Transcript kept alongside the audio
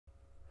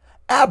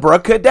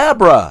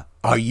Abracadabra!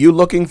 Are you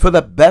looking for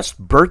the best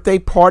birthday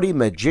party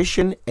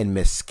magician in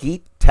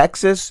Mesquite,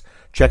 Texas?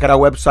 Check out our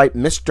website,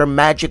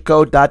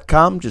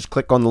 MrMagico.com. Just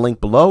click on the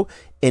link below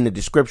in the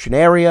description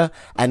area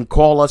and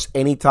call us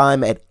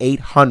anytime at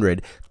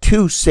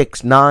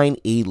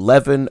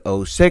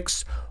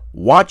 800-269-1106.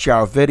 Watch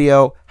our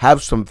video,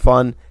 have some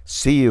fun.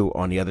 See you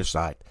on the other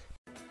side.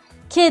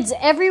 Kids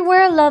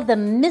everywhere love the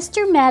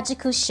Mr.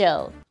 Magico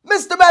show.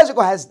 Mr.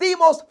 Magico has the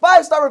most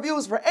 5-star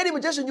reviews for any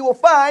magician you will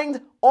find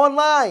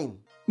online.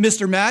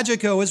 Mr.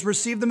 Magico has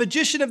received the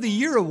Magician of the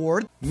Year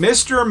award.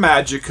 Mr.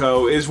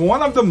 Magico is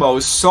one of the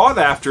most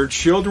sought-after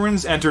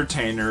children's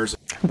entertainers.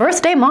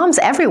 Birthday moms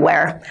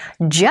everywhere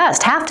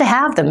just have to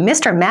have the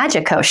Mr.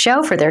 Magico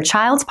show for their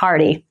child's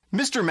party.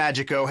 Mr.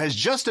 Magico has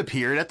just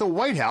appeared at the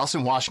White House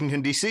in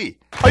Washington, D.C.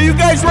 Are you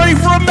guys ready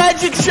for a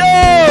magic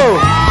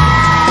show?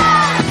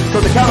 So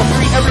the count of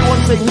 3,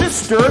 everyone say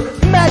Mr.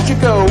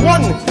 Magico.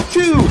 1,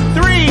 2,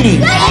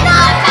 3.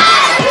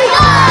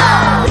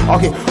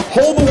 Okay,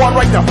 hold the wand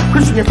right now.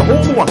 Christian, you have to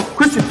hold the wand.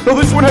 Christian, no,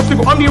 this one has to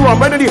go under your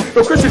arm, right under here.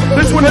 No, Christian,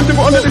 this one has to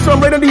go under this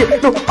arm, right under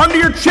here. No, under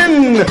your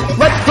chin.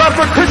 Let's clap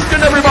for Christian,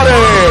 everybody.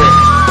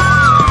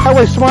 That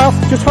way, smile.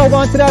 Just hold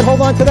on to that,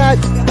 hold on to that.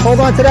 Hold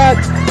on to that.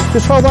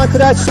 Just hold on to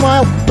that,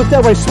 smile. Look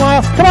that way,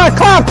 smile. Come on,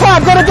 clap,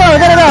 clap, get it down,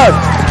 get it out.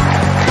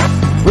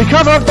 We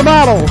cover up the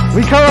bottle.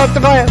 We cover up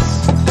the glass.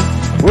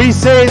 We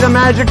say the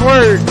magic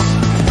words.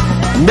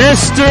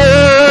 Mr.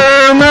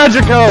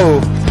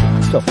 Magico.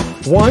 So,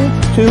 1,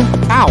 2,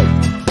 ow.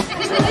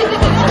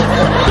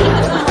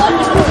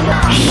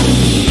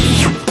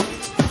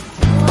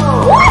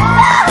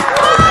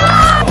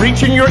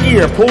 Reach in your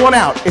ear, pull one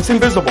out. It's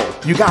invisible.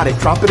 You got it.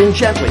 Drop it in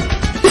gently.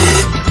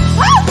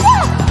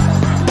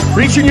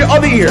 Reach in your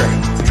other ear.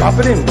 Drop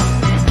it in.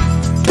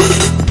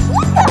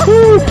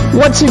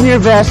 What's in your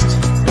vest?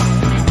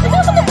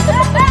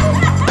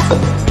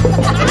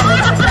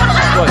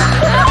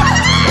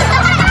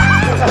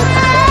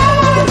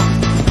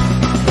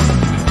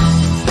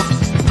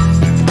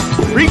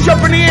 Reach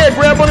up in the air,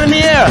 grab one in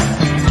the air.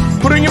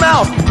 Put it in your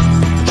mouth.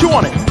 Chew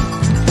on it.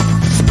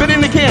 Spit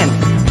in the can.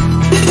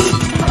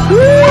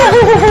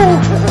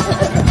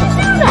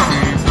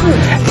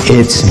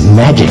 It's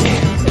magic.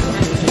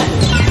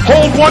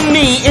 Hold one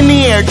knee in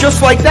the air,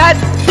 just like that.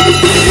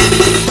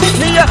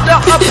 Knee up,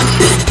 up.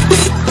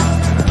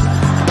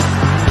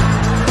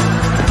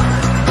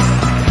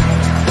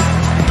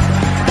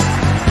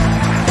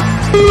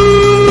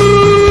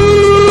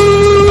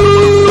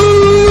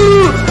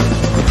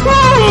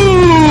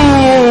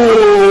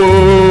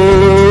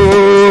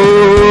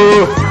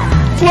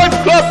 Let's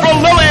clap for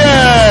Lillian!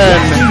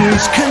 Laughter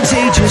is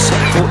contagious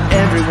for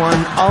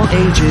everyone, all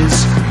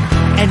ages.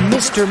 And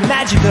Mr.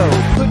 Magico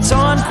puts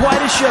on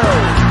quite a show.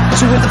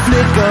 So with a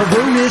flick of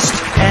a wrist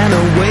and a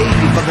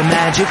wave of the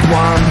magic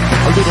wand,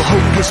 a little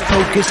hocus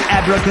pocus,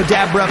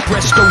 abracadabra,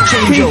 presto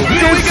changeo.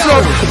 Here we go!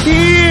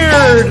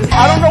 Weird!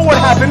 I don't know what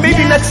happened.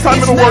 Maybe next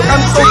time it'll work.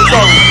 I'm so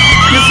sorry.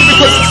 You see,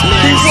 because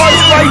he was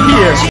right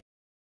here.